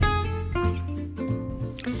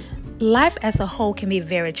Life as a whole can be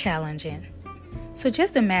very challenging. So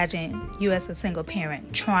just imagine you as a single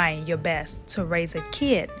parent trying your best to raise a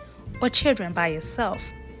kid or children by yourself.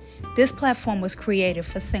 This platform was created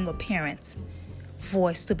for single parents,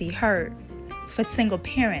 voice to be heard, for single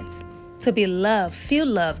parents to be loved, feel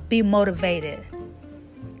loved, be motivated,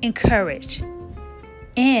 encouraged,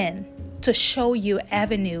 and to show you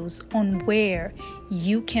avenues on where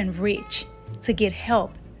you can reach to get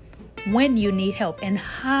help when you need help and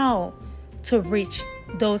how to reach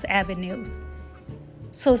those avenues.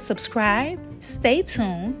 So subscribe, stay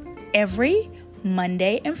tuned every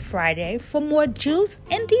Monday and Friday for more juice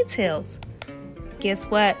and details. Guess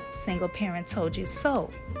what? Single parent told you so.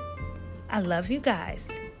 I love you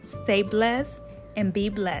guys. Stay blessed and be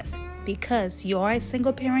blessed because you are a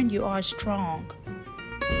single parent, you are strong.